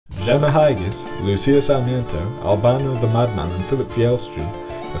Jemma, Lucia Jemma, Albano the Madman and Philip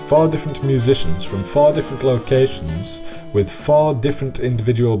Fjellström are 4 different musicians from 4 different locations with 4 different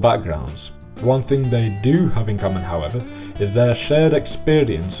individual backgrounds. One thing they do have in common, however, is their shared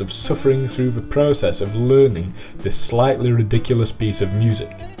experience of suffering through the process of learning this slightly ridiculous piece of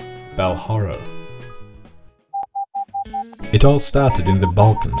music, belhorro. It all started in the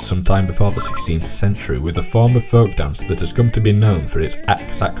Balkans sometime before the 16th century with a form of folk dance that has come to be known for its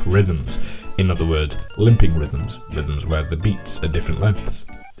Aksak rhythms, in other words, limping rhythms, rhythms where the beats are different lengths.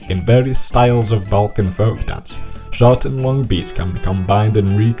 In various styles of Balkan folk dance, short and long beats can be combined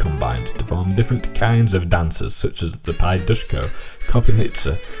and recombined to form different kinds of dances such as the pajduszko,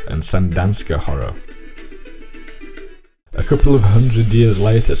 kopynica and sandanska horror. A couple of hundred years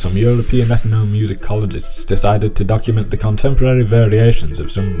later, some European ethnomusicologists decided to document the contemporary variations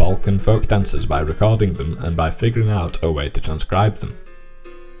of some Balkan folk dances by recording them and by figuring out a way to transcribe them.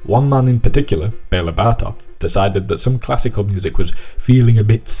 One man in particular, Bela Bartok, decided that some classical music was feeling a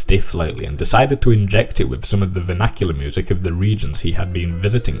bit stiff lately and decided to inject it with some of the vernacular music of the regions he had been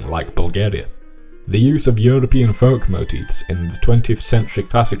visiting, like Bulgaria. The use of European folk motifs in the 20th century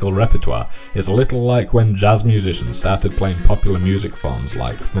classical repertoire is a little like when jazz musicians started playing popular music forms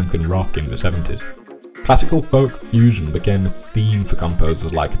like funk and rock in the 70s. Classical folk fusion became a theme for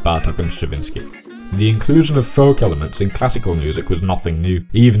composers like Bartok and Stravinsky. The inclusion of folk elements in classical music was nothing new.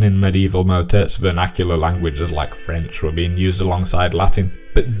 Even in medieval motets, vernacular languages like French were being used alongside Latin.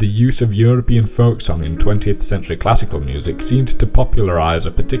 But the use of European folk song in 20th century classical music seemed to popularise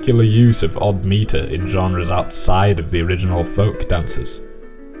a particular use of odd metre in genres outside of the original folk dances.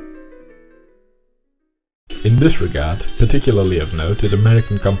 In this regard, particularly of note is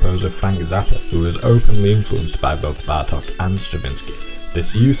American composer Frank Zappa, who was openly influenced by both Bartok and Stravinsky.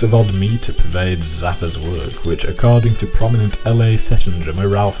 This use of odd metre pervades Zappa's work, which according to prominent LA session drummer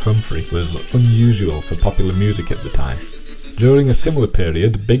Ralph Humphrey was unusual for popular music at the time. During a similar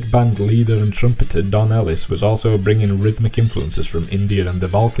period, big band leader and trumpeter Don Ellis was also bringing rhythmic influences from India and the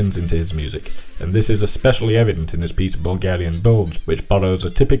Balkans into his music, and this is especially evident in his piece Bulgarian Bulge, which borrows a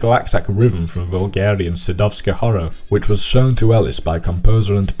typical Aksak rhythm from Bulgarian Sedovska horror, which was shown to Ellis by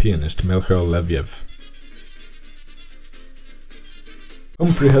composer and pianist Milko Leviev.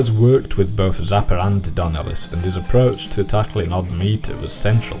 Humphrey has worked with both Zappa and Don Ellis, and his approach to tackling odd metre was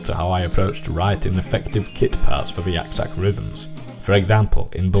central to how I approached writing effective kit parts for the Aksak rhythms. For example,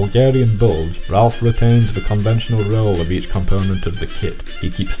 in Bulgarian Bulge, Ralph retains the conventional role of each component of the kit.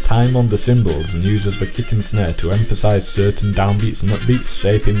 He keeps time on the cymbals and uses the kick and snare to emphasise certain downbeats and upbeats,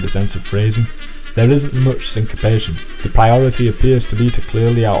 shaping the sense of phrasing. There isn't much syncopation. The priority appears to be to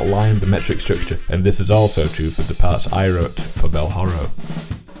clearly outline the metric structure, and this is also true for the parts I wrote for belhorro.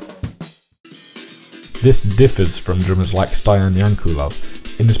 This differs from drummers like Stoyan Yankulov.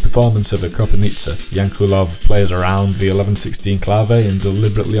 In his performance of a kopynica, Yankulov plays around the 11/16 clave and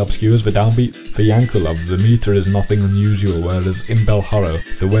deliberately obscures the downbeat. For Yankulov, the meter is nothing unusual, whereas in belhorro,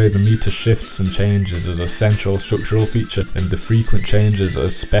 the way the meter shifts and changes is a central structural feature, and the frequent changes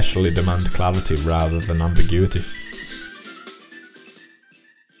especially demand clarity rather than ambiguity.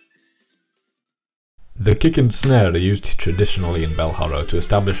 The kick and snare are used traditionally in belhorro to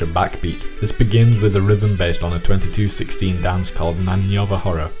establish a backbeat. This begins with a rhythm based on a 22/16 dance called Nanyova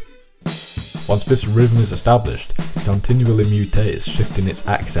horror. Once this rhythm is established, it continually mutates, shifting its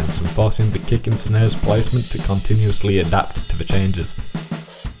accents and forcing the kick and snare's placement to continuously adapt to the changes.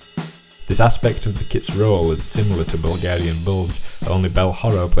 This aspect of the kit's role is similar to Bulgarian Bulge, only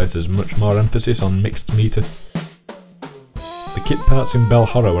belhorro places much more emphasis on mixed meter. The kit parts in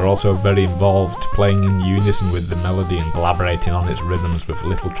belhorro are also very involved, playing in unison with the melody and elaborating on its rhythms with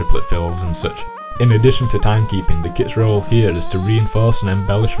little triplet fills and such. In addition to timekeeping, the kit's role here is to reinforce and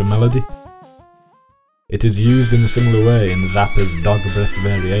embellish the melody. It is used in a similar way in Zappa's dog breath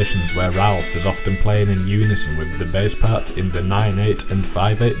variations, where Ralph is often playing in unison with the bass part in the 9/8 and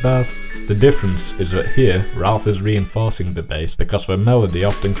 5/8 bars. The difference is that here, Ralph is reinforcing the bass because the melody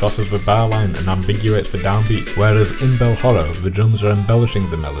often crosses the bar line and ambiguates the downbeat, whereas in belhorro, the drums are embellishing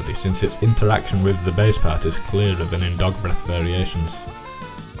the melody since its interaction with the bass part is clearer than in dog breath variations.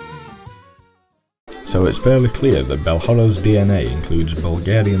 So it's fairly clear that belhorro's DNA includes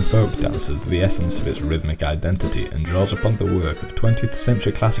Bulgarian folk dance as the essence of its rhythmic identity and draws upon the work of 20th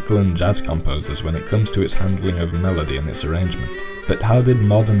century classical and jazz composers when it comes to its handling of melody and its arrangement. But how did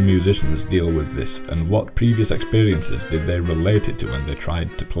modern musicians deal with this, and what previous experiences did they relate it to when they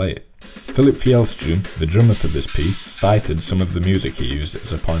tried to play it? Philip Fjellström, the drummer for this piece, cited some of the music he used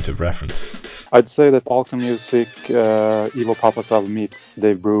as a point of reference. I'd say that Balkan music, Ivo Papasov meets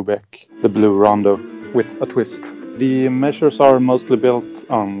Dave Brubeck, the Blue Rondo, with a twist. The measures are mostly built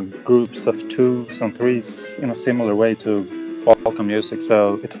on groups of twos and threes in a similar way to Balkan music,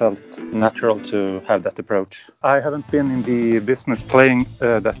 so it felt natural to have that approach. I haven't been in the business playing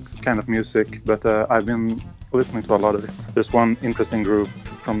that kind of music, but I've been listening to a lot of it. There's one interesting group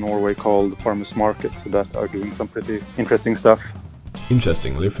from Norway called Farmers Market that are doing some pretty interesting stuff.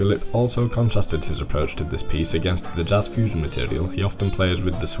 Interestingly, Philip also contrasted his approach to this piece against the jazz fusion material he often plays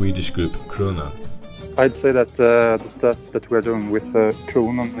with the Swedish group Kronan. I'd say that the stuff that we're doing with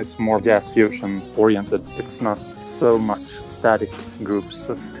Kronan is more jazz fusion oriented. It's not so much static groups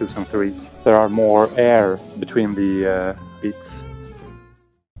of twos and threes. There are more air between the beats.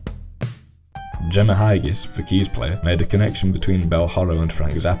 Jemma Haigis, the keys player, made a connection between Bell Horo and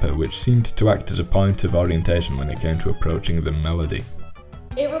Frank Zappa, which seemed to act as a point of orientation when it came to approaching the melody.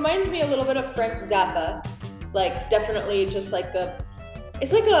 It reminds me a little bit of Frank Zappa, like definitely just like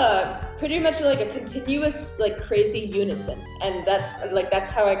it's like a pretty much like a continuous like crazy unison, and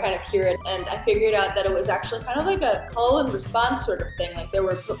that's how I kind of hear it. And I figured out that it was actually kind of like a call and response sort of thing. Like there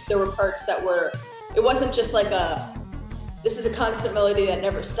were parts that were, it wasn't just like this is a constant melody that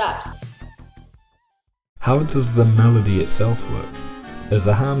never stops. How does the melody itself work? As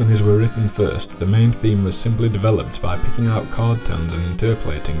the harmonies were written first, the main theme was simply developed by picking out chord tones and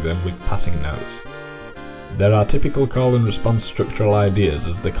interpolating them with passing notes. There are typical call and response structural ideas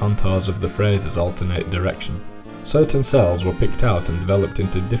as the contours of the phrases alternate direction. Certain cells were picked out and developed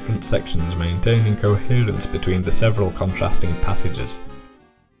into different sections, maintaining coherence between the several contrasting passages.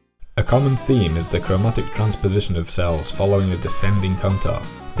 A common theme is the chromatic transposition of cells following a descending contour.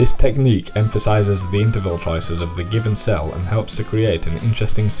 This technique emphasizes the interval choices of the given cell and helps to create an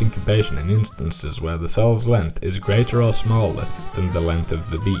interesting syncopation in instances where the cell's length is greater or smaller than the length of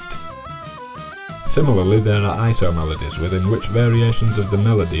the beat. Similarly, there are isomelodies within which variations of the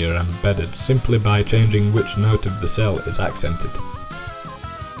melody are embedded simply by changing which note of the cell is accented.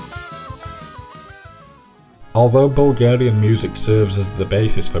 Although Bulgarian music serves as the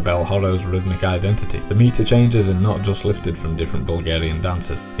basis for Bell Horo's rhythmic identity, the meter changes are not just lifted from different Bulgarian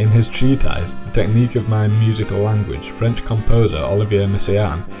dances. In his treatise, The Technique of My Musical Language, French composer Olivier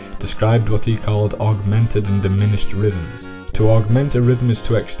Messiaen described what he called augmented and diminished rhythms. To augment a rhythm is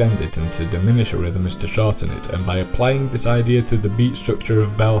to extend it, and to diminish a rhythm is to shorten it, and by applying this idea to the beat structure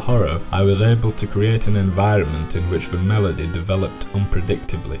of Bell Horo, I was able to create an environment in which the melody developed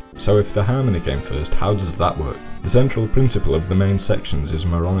unpredictably. So if the harmony came first, how does that work? The central principle of the main sections is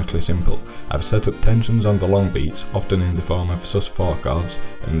moronically simple. I've set up tensions on the long beats, often in the form of sus4 chords,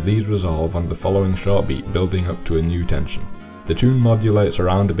 and these resolve on the following short beat building up to a new tension. The tune modulates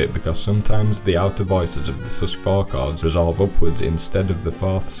around a bit because sometimes the outer voices of the sus4 chords resolve upwards instead of the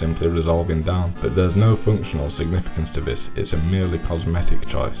fourth simply resolving down, but there's no functional significance to this, it's a merely cosmetic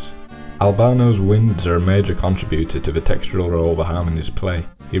choice. Albano's winds are a major contributor to the textural role the harmonies play.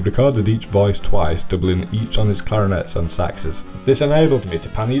 He recorded each voice twice, doubling each on his clarinets and saxes. This enabled me to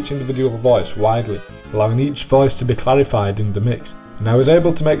pan each individual voice widely, allowing each voice to be clarified in the mix. And I was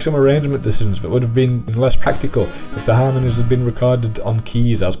able to make some arrangement decisions that would have been less practical if the harmonies had been recorded on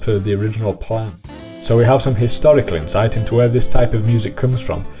keys as per the original plan. So we have some historical insight into where this type of music comes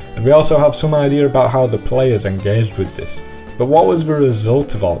from, and we also have some idea about how the players engaged with this. But what was the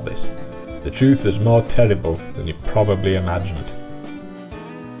result of all this? The truth is more terrible than you probably imagined.